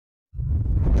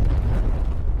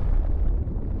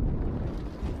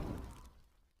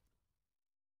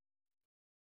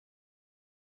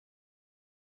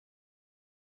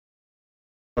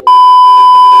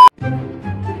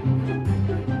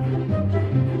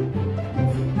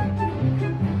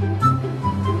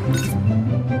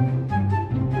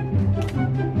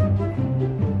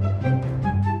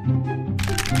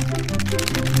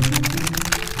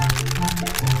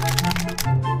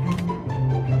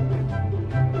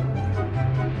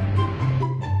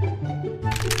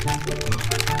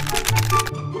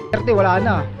Swerte, wala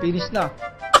na. Finish na.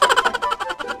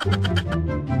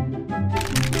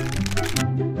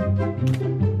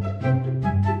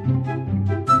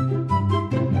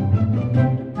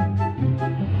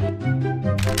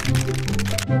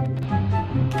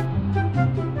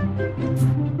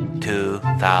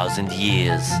 Thousand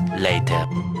years later.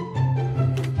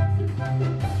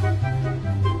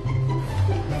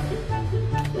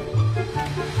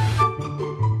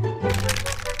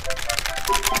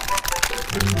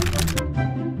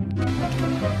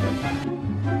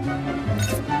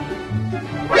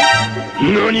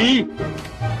 NANI?!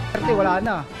 Swerte, wala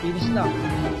na. Finish na.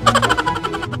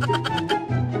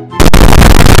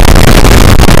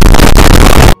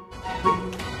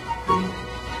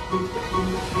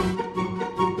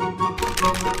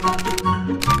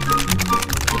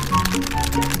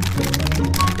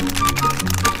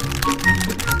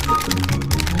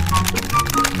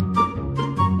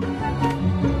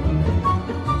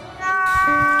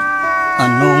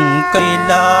 Anong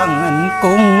kailangan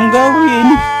kong gawin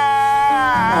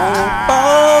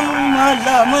upang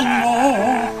malaman mo?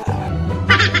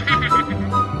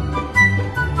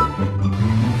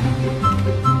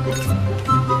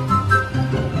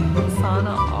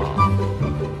 Sana all.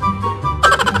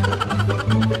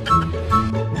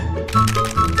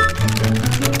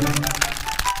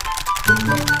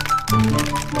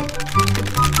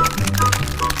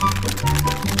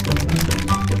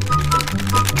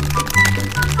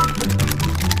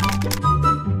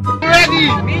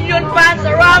 Million fans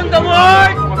around the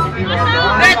world!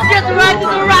 Let's get ready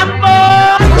to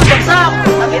rumble! Bagsak!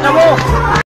 Nakita mo!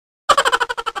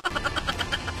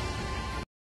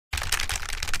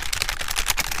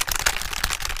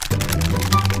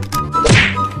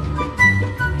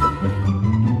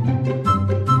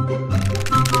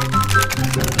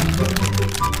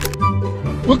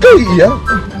 Huwag kayo iiyak!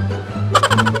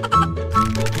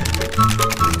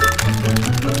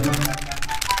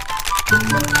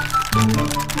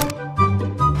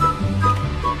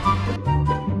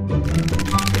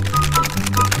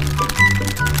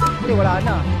 Wala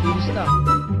na. Finish na.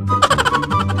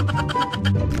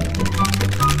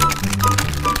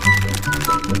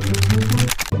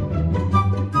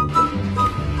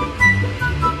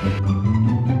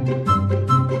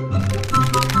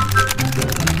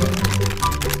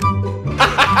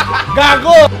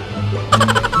 Gago!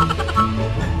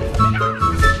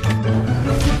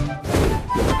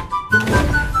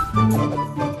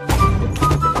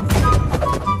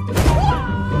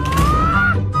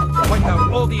 Wipe out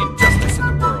all the injustice in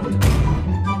the world.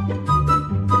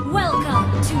 Welcome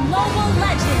to Mobile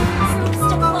Legends!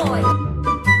 Deployed!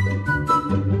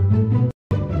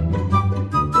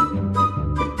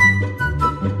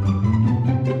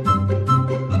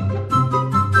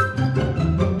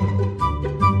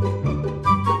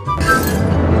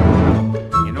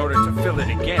 In order to fill it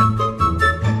again.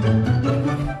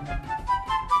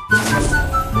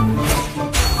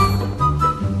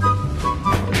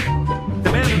 The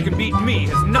man who can beat me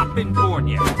has not been born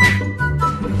yet.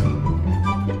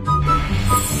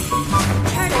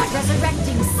 Turtle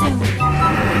resurrecting soon!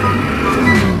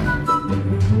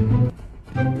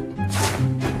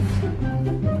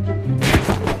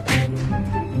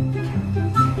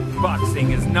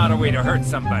 Boxing is not a way to hurt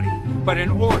somebody, but an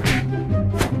order.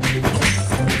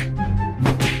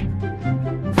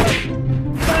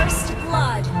 First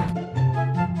blood!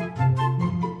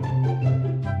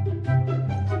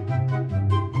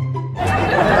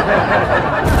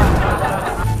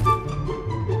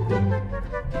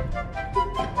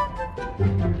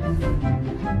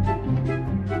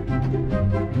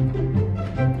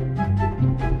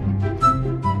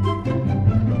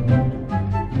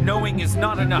 Knowing is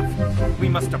not enough. We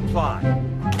must apply.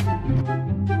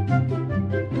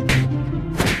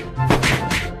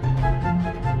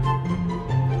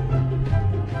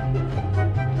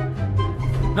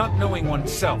 Not knowing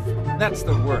oneself, that's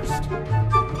the worst.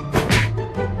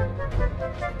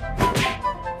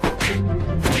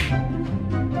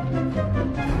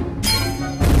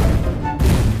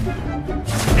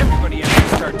 Everybody has to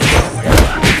start somewhere.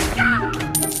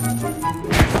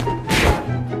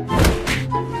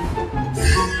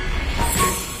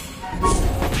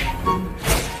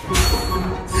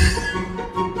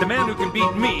 The man who can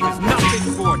beat me has not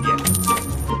been born yet.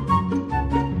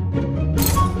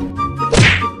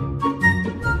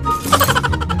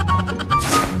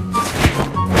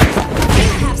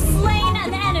 You have slain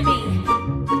an enemy!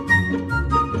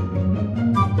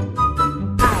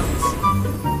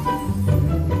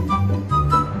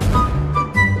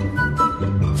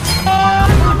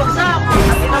 Bagsak!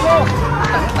 Nakita mo!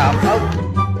 Tap out!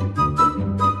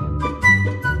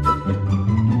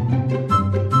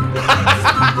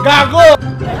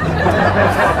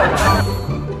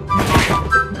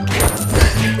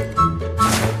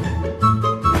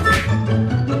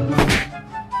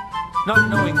 Not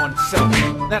knowing oneself,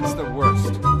 that's the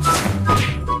worst.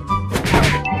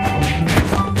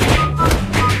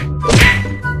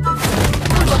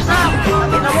 Bagsak!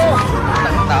 Tangina mo!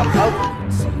 Tap out!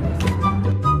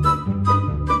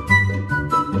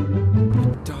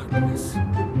 Darkness.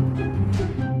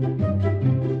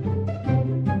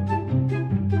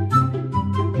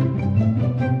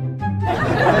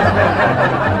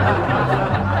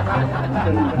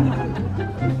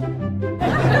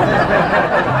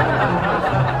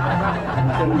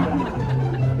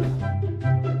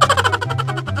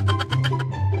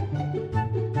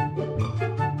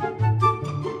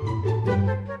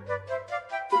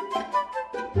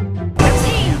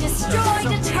 Team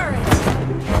destroyed a turret.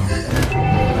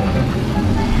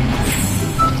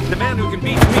 The man who can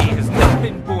beat me has not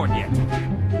been born yet.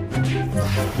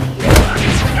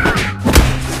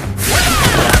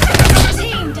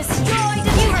 Team destroyed a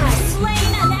turret. You have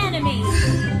slain an enemy.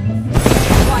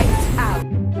 Wiped out.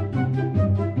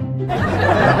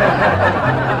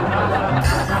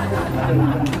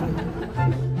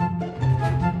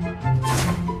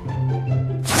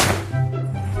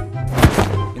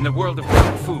 In the world of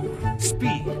kung fu,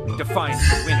 speed defines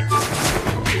the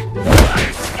winner.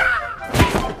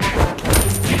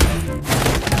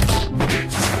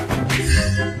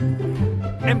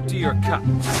 Empty your cup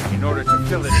in order to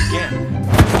fill it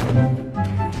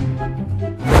again.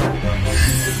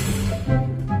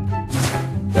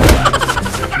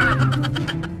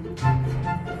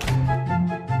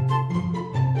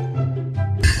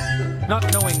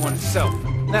 Not knowing oneself,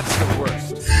 that's the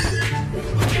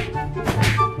worst.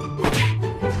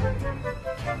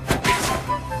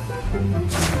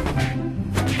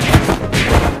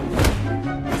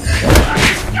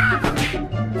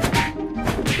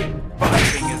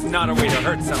 Boxing is not a way to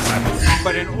hurt somebody,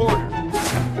 but in order.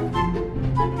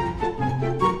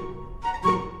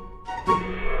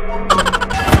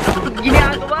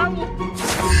 Ginagawa mo!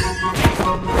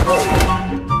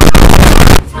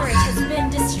 Turret has been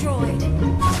destroyed.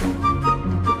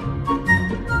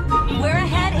 We're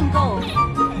ahead in gold.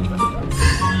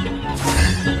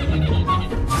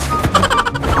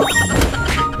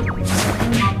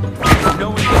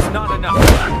 Knowing is not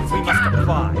enough. We must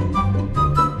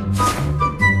apply.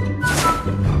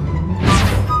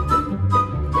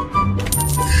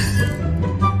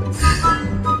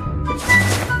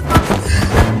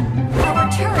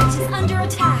 Our turret is under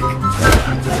attack.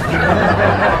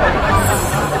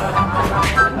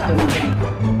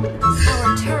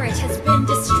 Our turret has been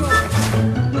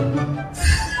destroyed.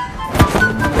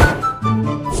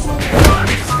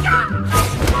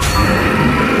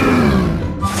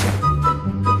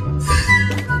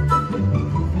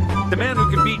 The man who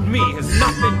can beat me has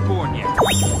not been born yet.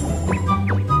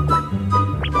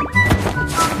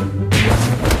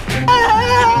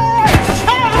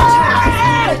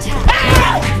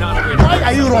 Not a way to Why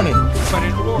are you running? but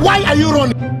in order. Why are you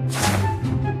running?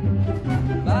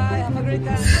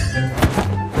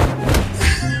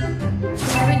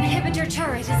 Our inhibitor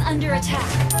turret is under attack.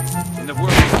 In the world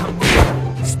of kung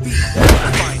fu, speed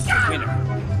defines the winner.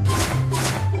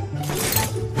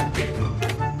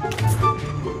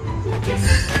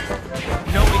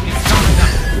 Knowing is not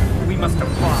enough. We must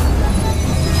apply.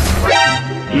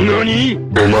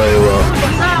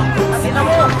 Bagsak! Tangina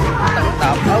mo!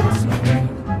 Tap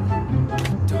out!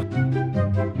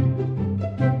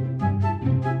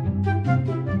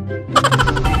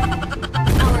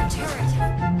 Our turret.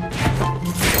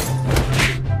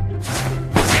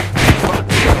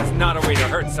 Boxing is not a way to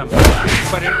hurt somebody,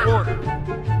 but in order.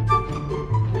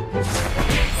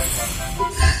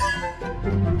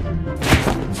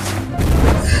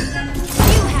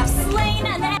 You have slain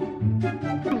an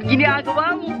enemy. Ginagawa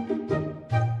mo!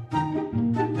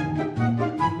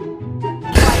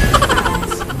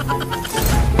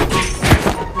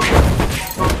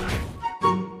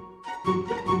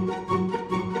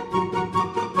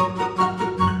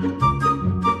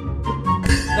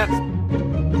 That's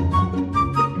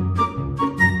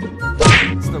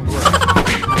the word.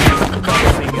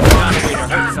 Boxing is not a way to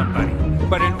hurt somebody,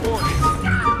 but in order.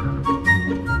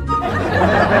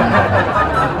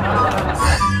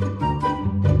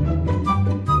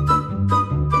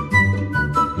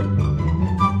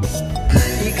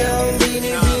 Ikaw ang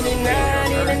binibining na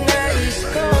ninanais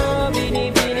ko,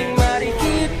 binibining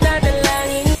marikit na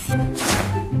dalangin.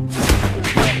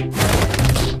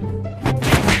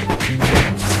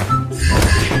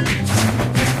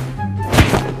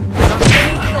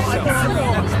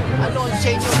 Ano sa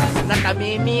inyo?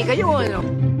 Nakamimi kayo, ano?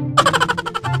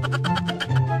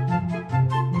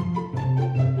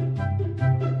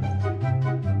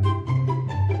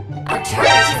 Our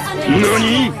turret is under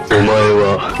attack. お前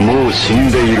はもう死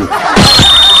んでいる。